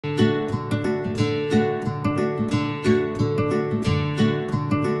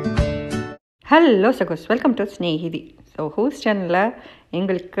Hello சகோஸ், welcome to ஸ்னேஹிதி. So ஹூஸ்டனில்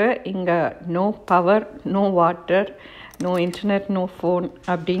எங்களுக்கு இங்கே no power, no water, no internet, no phone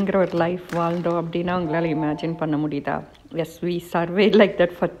அப்படிங்கிற ஒரு லைஃப் வாழ்ந்தோம் அப்படின்னா உங்களால் இமேஜின் பண்ண முடியுதா? S, we survey like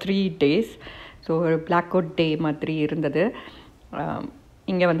that for 3 days. So ஒரு பிளாக் அவுட் டே மாதிரி இருந்தது.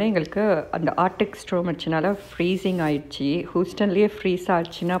 இங்கே வந்து எங்களுக்கு அந்த ஆர்டிக் ஸ்ட்ரோம் வச்சனால ஃப்ரீசிங் ஆயிடுச்சு. ஹூஸ்டன்லேயே ஃப்ரீஸ்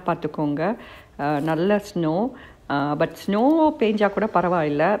ஆயிடுச்சுன்னா பார்த்துக்கோங்க. நல்ல ஸ்னோ, பட் ஸ்னோ பேஞ்சால் கூட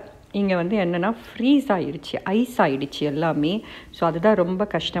பரவாயில்ல. இங்கே வந்து என்னென்னா ஃப்ரீஸ் ஆகிடுச்சு, ஐஸ் ஆகிடுச்சு எல்லாமே. ஸோ அதுதான் ரொம்ப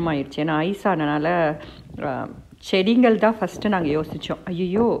கஷ்டமாயிடுச்சு. ஏன்னா ஐஸ் ஆனனால செடிகள் தான் ஃபஸ்ட்டு நாங்கள் யோசித்தோம்.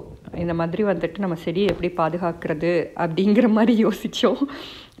 ஐயோ, இந்த மாதிரி வந்துட்டு நம்ம செடியை எப்படி பாதுகாக்கிறது அப்படிங்கிற மாதிரி யோசித்தோம்.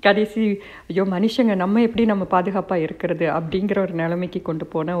 கடைசி ஐயோ மனுஷங்க நம்ம எப்படி நம்ம பாதுகாப்பாக இருக்கிறது அப்படிங்கிற ஒரு நிலைமைக்கு கொண்டு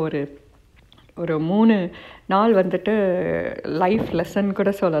போன ஒரு 3 நாள் வந்துட்டு லைஃப் லெசன் கூட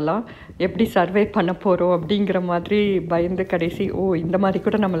சொல்லலாம். எப்படி சர்வே பண்ண போகிறோம் அப்படிங்கிற மாதிரி பயந்து கடைசி இந்த மாதிரி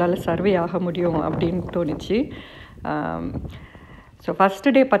கூட நம்மளால் சர்வே ஆக முடியும் அப்படின்னு தோணுச்சு. ஸோ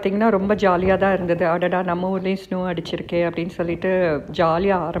ஃபஸ்ட்டு டே பார்த்திங்கன்னா ரொம்ப ஜாலியாக தான் இருந்தது. அடடா, நம்ம ஊர்லேயும் ஸ்னோ அடிச்சிருக்கே அப்படின்னு சொல்லிட்டு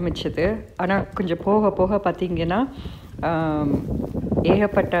ஜாலியாக ஆரம்பிச்சிது. ஆனால் கொஞ்சம் போக போக பார்த்திங்கன்னா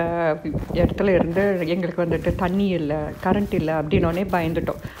ஏகப்பட்ட இடத்துல இருந்து எங்களுக்கு வந்துட்டு தண்ணி இல்லை, கரண்ட் இல்லை அப்படின்னோடனே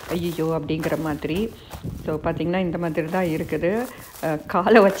பயந்துட்டோம். ஐயோ அப்படிங்கிற மாதிரி. ஸோ பார்த்திங்கன்னா இந்த மாதிரி தான் இருக்குது.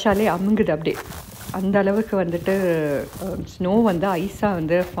 காலை வச்சாலே அமுங்குது அப்படியே. அந்த அளவுக்கு வந்துட்டு ஸ்னோ வந்து ஐஸாக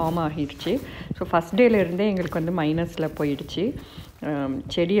வந்து ஃபார்ம் ஆகிடுச்சு. ஸோ ஃபஸ்ட் டேலேருந்தே எங்களுக்கு வந்து மைனஸில் போயிடுச்சு.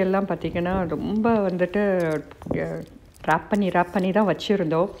 செடியெல்லாம் பார்த்திங்கன்னா ரொம்ப வந்துட்டு ரேப் பண்ணி தான்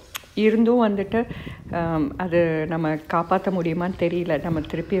வச்சுருந்தோம். இருந்தும் வந்துட்டு அது நம்ம காப்பாற்ற முடியுமான்னு தெரியல. நம்ம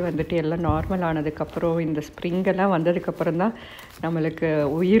திருப்பி வந்துட்டு எல்லாம் நார்மல் ஆனதுக்கப்புறம், இந்த ஸ்ப்ரிங்கெல்லாம் வந்ததுக்கப்புறம் தான் நம்மளுக்கு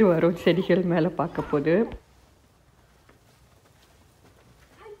உயிர் வரும் செடிகள் மேலே பார்க்க போது.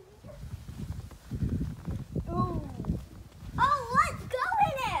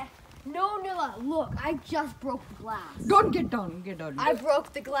 Look, I just broke the glass. Don't get down. I broke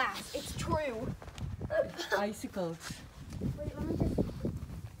the glass. It's true. Icicles. Wait, let me just...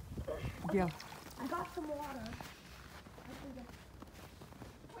 Yeah. I got some water. I can get...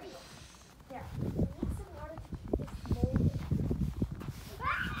 Wait. There. I need some water to keep this molded.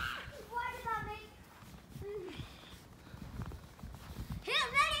 Why did that make... Here,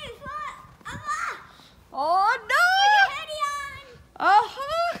 ready for... Amma! Oh no! Put your hoodie on!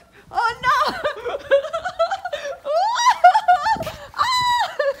 Uh-huh! Oh no! No!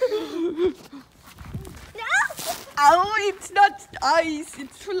 Oh, it's not ice.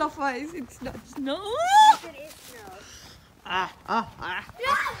 It's full of ice. It's not snow. Yes, it is snow.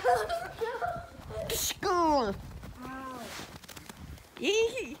 No! School. Ow.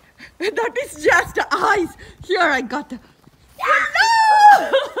 Eee. That is just ice. Here, I got the...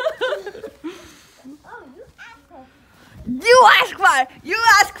 No! You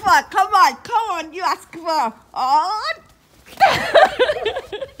ask for. Come on, you ask for. Oh.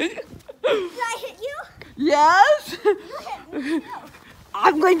 Did I hit you? Yes. You hit me too.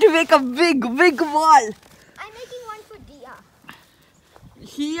 I'm going to make a big wall. I'm making one for Dia.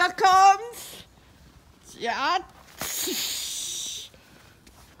 Here comes. Yeah.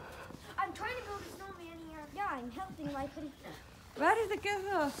 I'm trying to build a snowman here. Yeah, I'm helping my hoodie. Where is the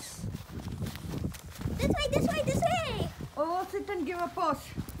camera? This way. Oh, sit and give a pose.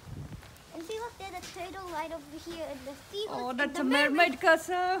 And see, look, there's a turtle right over here. And the sea. Oh, look, that's and a the mermaid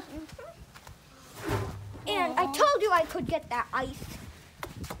casa. And I told you I could get that ice.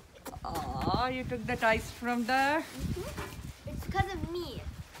 Oh, you took that ice from there. It's because of me.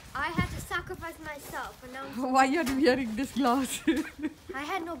 I had to sacrifice myself, and now Why are you wearing this glass? I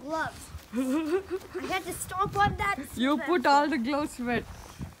had no gloves. I had to stomp on that. You put all the gloves wet.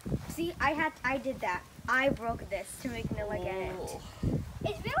 See, I did that. I broke this to make Noah get it.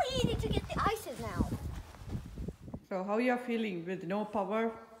 It's really easy to get the ices now. So how you are feeling with no power,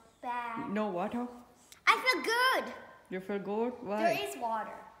 Bad. no water? I feel good. You feel good? Why? There is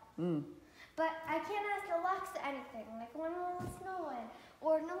water. Mm. But I can't ask Alexa anything, like when will it snow in,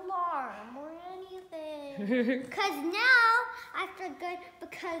 or an alarm, or anything. Because now I feel good,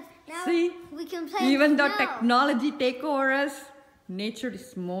 because now See, we can play even in the though snow. technology take over us, nature is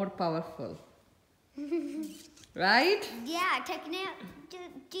more powerful. Right? Yeah,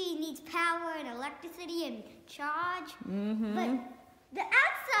 technology needs power and electricity and charge. Mm-hmm. But the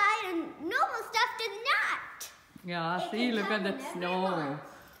outside and normal stuff does not. Yeah, It see, can look at come that whenever snow. it wants.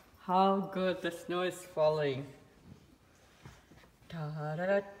 How good the snow is falling. You know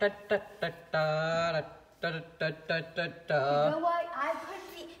what?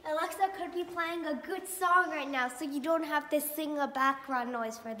 Alexa could be playing a good song right now, so you don't have to sing a background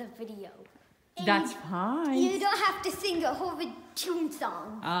noise for the video. That's fine. You don't have to sing a whole tune song.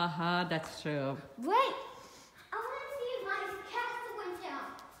 That's true. Wait. I want to see if my castle went down.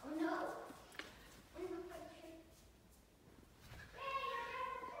 Oh no.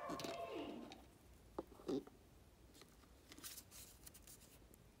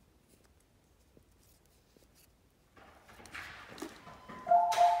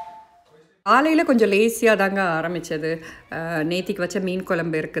 காலையில் கொஞ்சம் லேசியாக தாங்க ஆரம்பித்தது. நேத்திக்கு வச்ச மீன்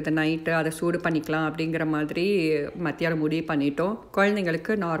குழம்பு இருக்குது night, அதை சூடு பண்ணிக்கலாம் அப்படிங்கிற மாதிரி மத்தியானம் முடிவு பண்ணிட்டோம்.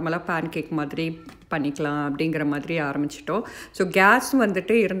 குழந்தைங்களுக்கு நார்மலாக பேன் கேக் மாதிரி பண்ணிக்கலாம் அப்படிங்கிற மாதிரி ஆரம்பிச்சிட்டோம். ஸோ கேஸ்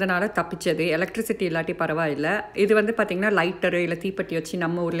வந்துட்டு இருந்தனால தப்பிச்சது. எலக்ட்ரிசிட்டி இல்லாட்டி பரவாயில்லை. இது வந்து பார்த்திங்கன்னா லைட்டரு இல்லை தீப்பெட்டி வச்சு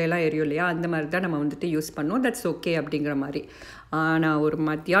நம்ம ஊர்லெலாம் எரியும் இல்லையா, அந்த மாதிரி தான் நம்ம வந்துட்டு யூஸ் பண்ணுவோம். தட்ஸ் ஓகே அப்படிங்கிற மாதிரி. ஆனால் ஒரு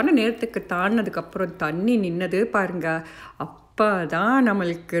மத்தியான நேரத்துக்கு தாண்டினதுக்கப்புறம் தண்ணி நின்னது பாருங்கள், அப்போ தான்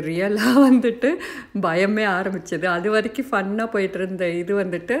நம்மளுக்கு ரியலாக வந்துட்டு பயமே ஆரம்பிச்சது. அது வரைக்கும் ஃபன்னாக போயிட்டு இருந்த இது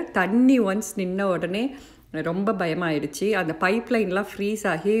வந்துட்டு தண்ணி ஒன்ஸ் நின்ன உடனே ரொம்ப பயமாயிடுச்சு. அந்த பைப் லைன்லாம் ஃப்ரீஸ்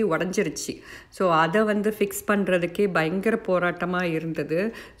ஆகி உடஞ்சிருச்சு. ஸோ அதை வந்து ஃபிக்ஸ் பண்ணுறதுக்கே பயங்கர போராட்டமாக இருந்தது.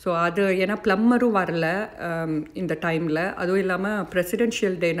 ஸோ அது ஏன்னா ப்ளம்மரும் வரல இந்த டைமில். அதுவும் இல்லாமல்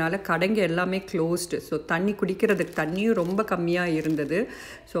பிரசிடென்ஷியல் டேனால் கடைங்க எல்லாமே க்ளோஸ்டு. ஸோ தண்ணி குடிக்கிறதுக்கு தண்ணியும் ரொம்ப கம்மியாக இருந்தது.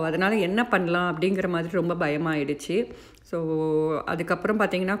 ஸோ அதனால் என்ன பண்ணலாம் அப்படிங்கிற மாதிரி ரொம்ப பயமாயிடுச்சு. ஸோ அதுக்கப்புறம்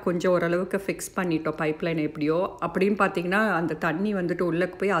பார்த்திங்கன்னா கொஞ்சம் ஓரளவுக்கு ஃபிக்ஸ் பண்ணிட்டோம் பைப் லைன் எப்படியோ. அப்படின்னு பார்த்திங்கன்னா அந்த தண்ணி வந்துட்டு உள்ளே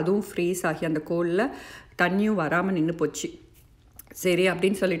போய் அதுவும் ஃப்ரீஸ் ஆகி அந்த கோலில் தண்ணியும் வராமல் நின்று போச்சு. சரி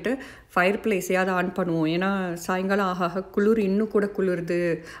அப்படின்னு சொல்லிட்டு ஃபயர் பிளேஸையாவது ஆன் பண்ணுவோம். ஏன்னா சாயங்காலம் ஆக குளிர் இன்னும் கூட குளிருது.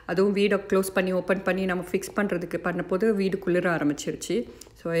 அதுவும் வீடை க்ளோஸ் பண்ணி ஓப்பன் பண்ணி நம்ம ஃபிக்ஸ் பண்ணுறதுக்கு பண்ணபோது வீடு குளிர ஆரம்பிச்சிருச்சு.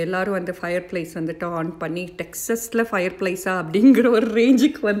 ஸோ எல்லோரும் வந்து ஃபயர் பிளேஸ் வந்துட்டு ஆன் பண்ணி டெக்ஸஸில் ஃபயர் பிளேஸா அப்படிங்கிற ஒரு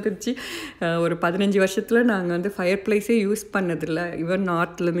ரேஞ்சுக்கு வந்துடுச்சு. ஒரு 15 வருஷத்தில் நாங்கள் வந்து ஃபயர் பிளேஸே யூஸ் பண்ணதில்லை. ஈவன்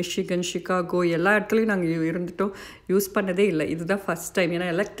நார்த்தில் மிஷிகன், சிகாகோ எல்லா இடத்துலையும் நாங்கள் இருந்துட்டோம், யூஸ் பண்ணதே இல்லை. இதுதான் ஃபஸ்ட் டைம். ஏன்னா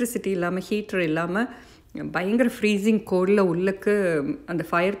எலக்ட்ரிசிட்டி இல்லாமல் ஹீட்டர் இல்லாமல் பயங்கர ஃப்ரீசிங் கோல்டில் உள்ளுக்கு அந்த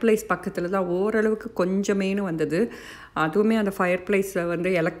ஃபயர் பிளேஸ் பக்கத்தில் தான் ஓரளவுக்கு கொஞ்சமேனு வந்தது. அதுவுமே அந்த ஃபயர் பிளேஸில் வந்து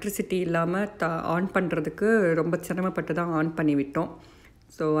எலக்ட்ரிசிட்டி இல்லாமல் ஆன் பண்ணுறதுக்கு ரொம்ப சிரமப்பட்டு தான் ஆன் பண்ணி விட்டோம்.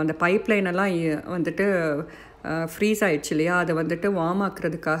 ஸோ அந்த பைப் லைனெல்லாம் வந்துட்டு ஃப்ரீஸ் ஆகிடுச்சு இல்லையா, அதை வந்துட்டு வார்ம்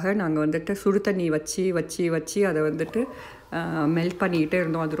ஆக்குறதுக்காக நாங்கள் வந்துட்டு சுடு தண்ணி வச்சு வச்சு வச்சு அதை வந்துட்டு மெல்ட் பண்ணிக்கிட்டே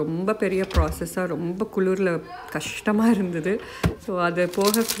இருந்தோம். அது ரொம்ப பெரிய ப்ராசஸாக ரொம்ப குளிரில் கஷ்டமாக இருந்தது. ஸோ அது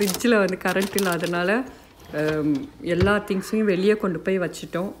போக ஃப்ரிட்ஜில் வந்து கரண்ட் இல்லாதனால எல்லா திங்ஸையும் வெளியே கொண்டு போய்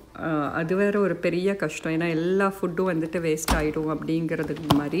வச்சுட்டோம். அது வேறு ஒரு பெரிய கஷ்டம். ஏன்னா எல்லா ஃபுட்டும் வந்துட்டு வேஸ்ட் ஆகிடும்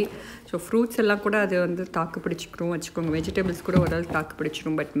அப்படிங்கிறதுக்கு மாதிரி. ஸோ ஃப்ரூட்ஸ் எல்லாம் கூட அது வந்து தாக்கு பிடிச்சிக்கிறோம் வச்சுக்கோங்க. வெஜிடபிள்ஸ் கூட ஒரு ஆள் தாக்கு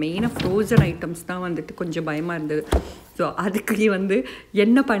பிடிச்சிடும். பட் மெயினாக ஃப்ரோசன் ஐட்டம்ஸ் தான் வந்துட்டு கொஞ்சம் பயமாக இருந்தது. ஸோ அதுக்கு வந்து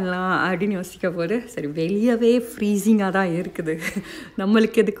என்ன பண்ணலாம் அப்படின்னு யோசிக்க போது சரி வெளியவே ஃப்ரீசிங்காக தான் இருக்குது,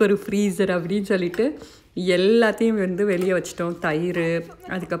 நம்மளுக்கு எதுக்கு ஒரு ஃப்ரீசர் அப்படின்னு சொல்லிட்டு எல்லாத்தையும் வந்து வெளியே வச்சிட்டோம். தயிர்,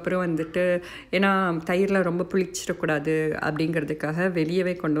 அதுக்கப்புறம் வந்துட்டு ஏன்னா தயிரில் ரொம்ப புளிச்சிடக்கூடாது அப்படிங்கிறதுக்காக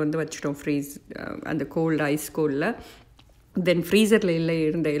வெளியவே கொண்டு வந்து வச்சிட்டோம் ஃப்ரீஸ் அந்த கோல்டு ஐஸ் கோல்டில். தென் ஃப்ரீசரில்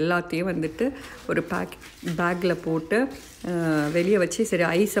இருந்த எல்லாத்தையும் வந்துட்டு ஒரு பேக்கில் போட்டு வெளியே வச்சு சரி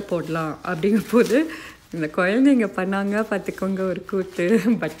ஐஸை போடலாம் அப்படிங்கும் போது இந்த குழந்தைங்க பண்ணாங்க பார்த்துக்கோங்க ஒரு கூத்து.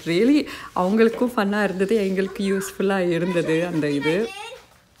 பட் ரியலி அவங்களுக்கும் ஃபன்னாக இருந்தது, எங்களுக்கு யூஸ்ஃபுல்லாக இருந்தது அந்த இது.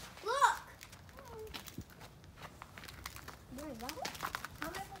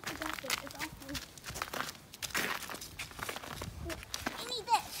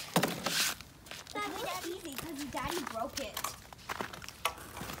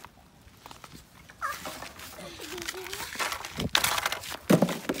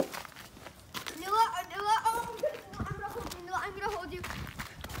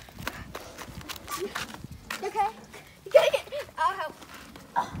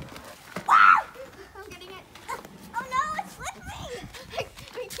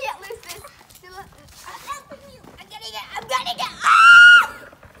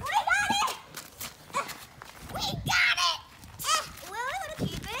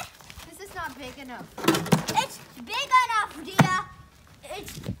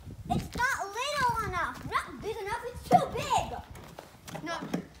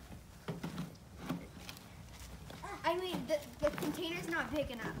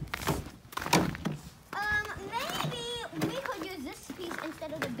 Maybe we could use this piece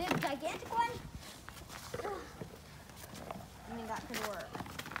instead of the big gigantic one. I mean that could work.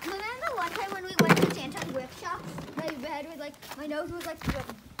 Remember one time when we went to Santa's gift shop? My nose was like the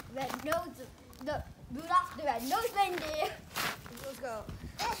red nose, the Rudolph the red nose reindeer. Let's go.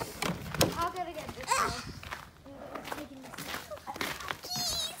 I'm gonna get this one.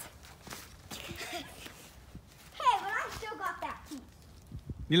 Keys. Hey, but I still got that key.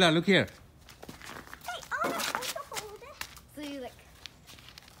 Nila, look here. Hey, I'm supposed to hold it. So you like.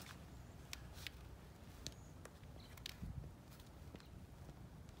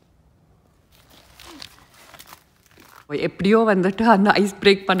 எப்படியோ வந்துட்டு அந்த ice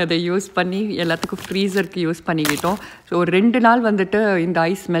break பண்ணதை use பண்ணி எல்லாத்துக்கும் ஃப்ரீசருக்கு use பண்ணிக்கிட்டோம். So 2 நாள் வந்துட்டு இந்த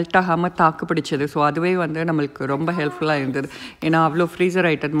ஐஸ் மெல்ட் ஆகாமல் தாக்கு பிடிச்சது. ஸோ அதுவே வந்து நம்மளுக்கு ரொம்ப ஹெல்ப்ஃபுல்லாக இருந்தது. ஏன்னா அவ்வளோ ஃப்ரீசர்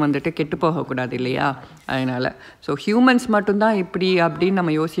ஐட்டம் வந்துட்டு கெட்டு போகக்கூடாது இல்லையா, அதனால். ஸோ ஹியூமன்ஸ் மட்டும்தான் இப்படி அப்படின்னு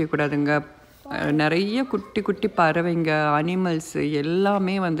நம்ம யோசிக்கக்கூடாதுங்க. நிறைய குட்டி குட்டி பறவைங்க, அனிமல்ஸ்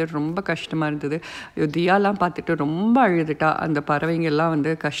எல்லாமே வந்து ரொம்ப கஷ்டமாக இருந்தது. தியாலாம் பார்த்துட்டு ரொம்ப அழுதுட்டா, அந்த பறவைங்கெல்லாம்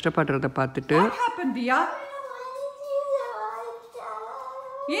வந்து கஷ்டப்படுறத பார்த்துட்டு.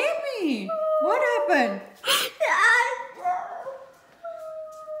 Amy, what happened?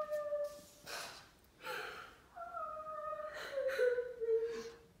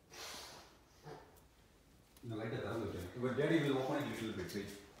 The light is on. But Daddy will open it a little bit, see.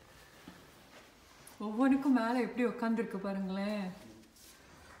 ஒவ்வொன்றுக்கும் மேலே எப்படி உட்காந்துருக்கு பாருங்களேன்,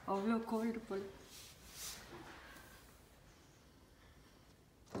 அவ்வளோ கோல்டு போல்.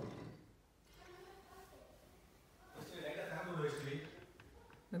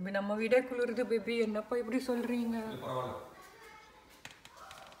 பேபி நம்ம வீடே குளிருது பேபி, என்னப்பா இப்படி சொல்கிறீங்க?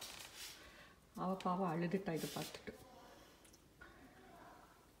 அவ பாவம் அழுதுட்டா இதை பார்த்துட்டு.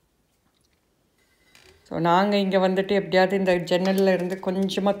 ஸோ நாங்கள் இங்கே வந்துட்டு எப்படியாவது இந்த ஜன்னலில் இருந்து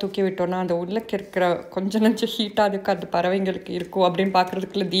கொஞ்சமாக தூக்கி விட்டோன்னா அந்த உள்ளக்கு இருக்கிற கொஞ்சம் நஞ்சம் ஹீட்டாக அதுக்கு அந்த பறவைங்களுக்கு இருக்கும் அப்படின்னு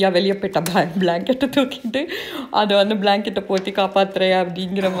பார்க்குறதுக்குள்ள தியா வெளியே போயிட்டா பிளாங்கெட்டை தூக்கிட்டு அதை வந்து பிளாங்கெட்டை போற்றி காப்பாற்றுறேன்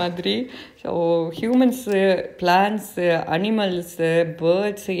அப்படிங்கிற மாதிரி. So humans, plants, animals,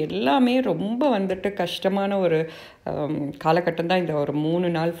 birds எல்லாமே ரொம்ப வந்துட்டு கஷ்டமான ஒரு காலகட்டம் தான் இந்த ஒரு 3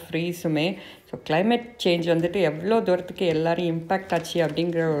 நாள் ஃப்ரீஸுமே. ஸோ கிளைமேட் சேஞ்ச் வந்துட்டு எவ்வளோ தூரத்துக்கு எல்லோரும் இம்பேக்ட் ஆச்சு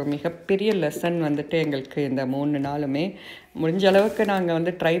அப்படிங்கிற ஒரு மிகப்பெரிய லெசன் வந்துட்டு எங்களுக்கு இந்த 3 நாளுமே. முடிஞ்ச அளவுக்கு நாங்கள்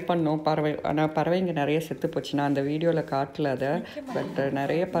வந்து ட்ரை பண்ணோம் பறவை, ஆனால் பறவைங்க நிறைய செத்து போச்சு. நான் அந்த வீடியோவில் காட்டல அதை, பட்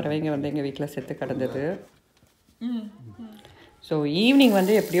நிறைய பறவைங்க வந்து எங்கள் வீட்டில் செத்து கிடந்தது. ஸோ ஈவினிங்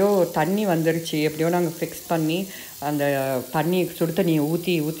வந்து எப்படியோ தண்ணி வந்துருச்சு, எப்படியோ நாங்கள் ஃபிக்ஸ் பண்ணி அந்த தண்ணி சுடு தண்ணியை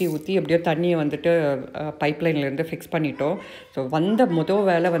ஊற்றி ஊற்றி ஊற்றி எப்படியோ தண்ணியை வந்துட்டு பைப்லைன்லேருந்து ஃபிக்ஸ் பண்ணிட்டோம். ஸோ வந்த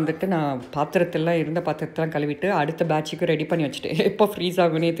வேலை வந்துட்டு நான் இருந்த பாத்திரத்தெல்லாம் கழுவிட்டு அடுத்த பேட்சுக்கு ரெடி பண்ணி வச்சுட்டேன். எப்போ ஃப்ரீஸ்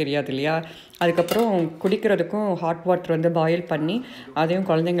ஆகுனே தெரியாது இல்லையா. அதுக்கப்புறம் குடிக்கிறதுக்கும் ஹாட் வாட்டர் வந்து பாயில் பண்ணி அதையும்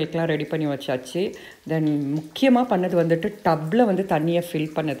குழந்தைங்களுக்கெலாம் ரெடி பண்ணி வச்சாச்சு. தென் முக்கியமாக பண்ணது வந்துட்டு டப்பில் வந்து தண்ணியை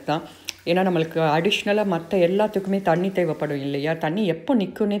ஃபில் பண்ணது தான். ஏன்னா நம்மளுக்கு அடிஷ்னலாக மற்ற எல்லாத்துக்குமே தண்ணி தேவைப்படும் இல்லையா, தண்ணி எப்போ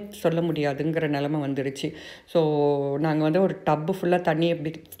நிற்குன்னே சொல்ல முடியாதுங்கிற நிலமை வந்துடுச்சு. ஸோ நாங்கள் வந்து ஒரு டப்பு ஃபுல்லாக தண்ணி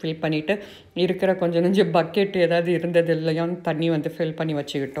எப்படி ஃபில் பண்ணிவிட்டு இருக்கிற கொஞ்சம் பக்கெட் ஏதாவது இருந்தது இல்லையான்னு தண்ணி வந்து ஃபில் பண்ணி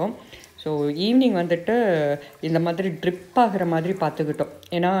வச்சுக்கிட்டோம். ஸோ ஈவினிங் வந்துட்டு இந்த மாதிரி ட்ரிப் ஆகிற மாதிரி பார்த்துக்கிட்டோம்.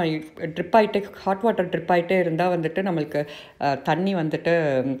 ஏன்னா ட்ரிப் ஆகிட்டே ஹாட் வாட்டர் ட்ரிப் ஆகிட்டே இருந்தால் வந்துட்டு நம்மளுக்கு தண்ணி வந்துட்டு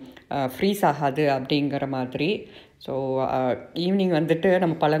ஃப்ரீஸ் ஆகாது அப்படிங்கிற மாதிரி. ஸோ ஈவினிங் வந்துட்டு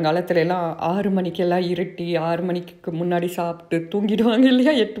நம்ம பழங்காலத்துலலாம் 6 மணிக்கெல்லாம் இருட்டி 6 மணிக்கு முன்னாடி சாப்பிட்டு தூங்கிடுவாங்க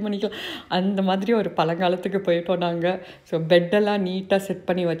இல்லையா, 8 மணிக்கெலாம், அந்த மாதிரி ஒரு பழங்காலத்துக்கு போயிட்டோம் நாங்கள். ஸோ பெட்டெல்லாம் நீட்டாக செட்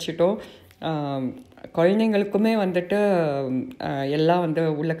பண்ணி வச்சுட்டோம். குழந்தைங்களுக்குமே வந்துட்டு எல்லாம் வந்து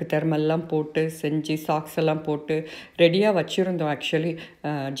உள்ளக்கு தெர்மெல்லாம் போட்டு செஞ்சு சாக்ஸ் எல்லாம் போட்டு ரெடியாக வச்சுருந்தோம். ஆக்சுவலி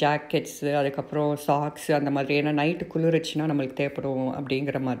ஜாக்கெட்ஸு, அதுக்கப்புறம் சாக்ஸு அந்த மாதிரி, ஏன்னா நைட்டு குளிர்ச்சுன்னா நம்மளுக்கு தேவைப்படும்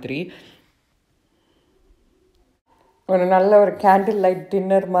அப்படிங்கிற மாதிரி. ஒரு நல்ல ஒரு கேண்டில் லைட்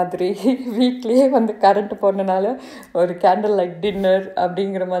டின்னர் மாதிரி வீட்லேயே வந்து கரண்ட்டு போனனால ஒரு கேண்டில் லைட் டின்னர்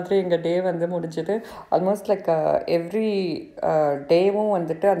அப்படிங்கிற மாதிரி எங்கள் டே வந்து முடிஞ்சுது. ஆல்மோஸ்ட் லைக் எவ்ரி டேவும்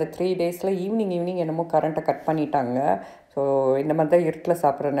வந்துட்டு அந்த 3 டேஸில் ஈவினிங் என்னமோ கரண்ட்டை கட் பண்ணிட்டாங்க. ஸோ இந்த மாதிரி தான் இருட்டில்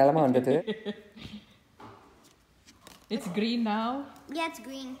சாப்பிட்ற நிலமை வந்தது. It's green now? Yeah, it's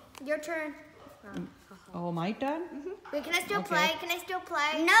green. Your turn. Oh, my turn? Wait, can I still play? Can I still play?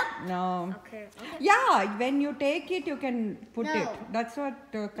 Nope. No. Okay. Yeah, when you take it, you can put No. it. That's what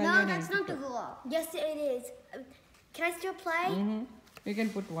Kalyan No, that's not the glove. Yes, it is. Can I still play? You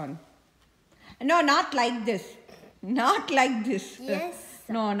can put one. No, not like this. Not like this. Yes.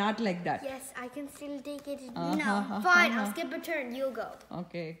 No, not like that. Yes, I can still take it. No. Fine, I'll skip a turn. You go.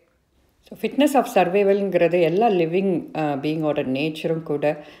 Okay. So fitness of சர்வைவல்ங்கிறது எல்லா living பீயிங்கோட நேச்சரும் கூட.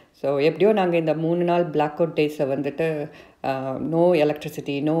 So எப்படியோ நாங்கள் இந்த 3 நாள் black out டேஸை வந்துட்டு no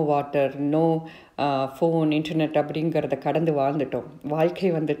electricity, no water, no phone, internet அப்படிங்கிறத கடந்து வாழ்ந்துட்டோம்.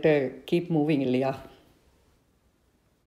 வாழ்க்கை வந்துட்டு கீப் மூவிங் இல்லையா.